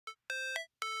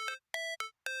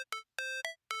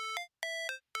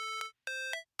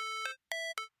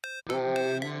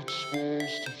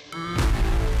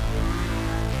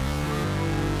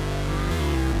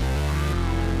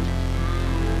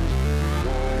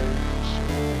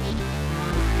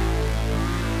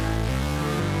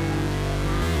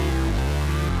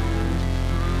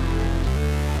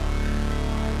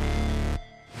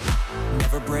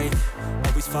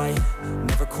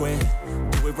quit,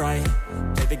 do it right,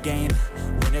 play the game,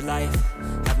 win it life,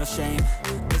 have no shame,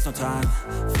 there's no time,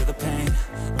 feel the pain,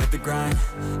 live the grind,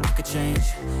 I could change,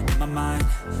 in my mind,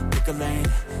 pick a lane,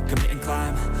 commit and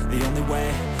climb, the only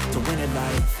way to win it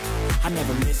life, I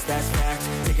never miss, that's fact,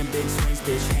 taking big swings,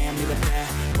 bitch, hand me the bat,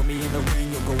 put me in the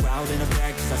ring, you'll go out in a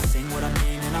bag, cause I sing what I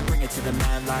mean, and I bring it to the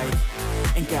mad light,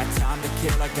 ain't got time to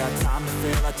kill, I got time to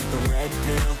feel, I took the red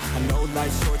pill, I know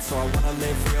life's short, so I wanna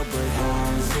live real, but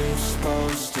how's it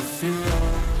supposed to feel?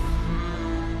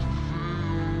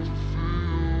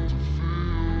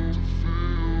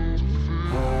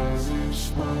 How's it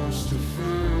supposed to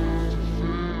feel?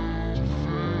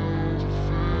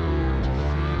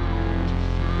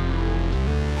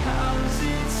 How's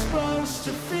it supposed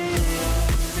to feel?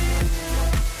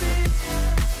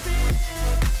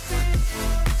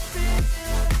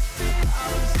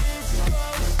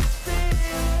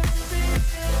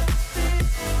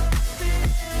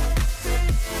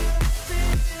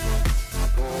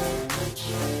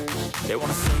 They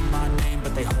wanna say my name,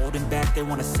 but they holding back. They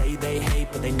wanna say they hate,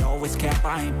 but they know it's cap.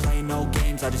 I ain't play no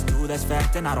games, I just do, that's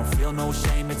fact. And I don't feel no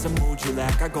shame, it's a mood you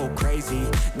lack. I go crazy,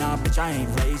 nah bitch I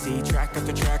ain't lazy. Track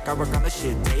after track, I work on the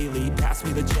shit daily. Pass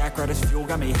me the jack, right as fuel,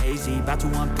 got me hazy. About to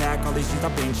unpack all these things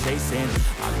I've been chasing.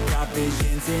 I've got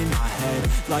visions in my head,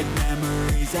 like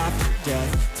memories after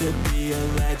death. To be a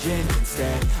legend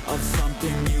instead of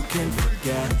something you can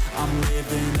forget. I'm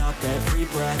living up every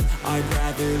breath, I'd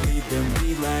rather lead than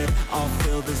be led. I'll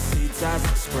fill the seats as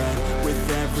I spread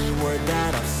with every word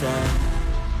that I've said.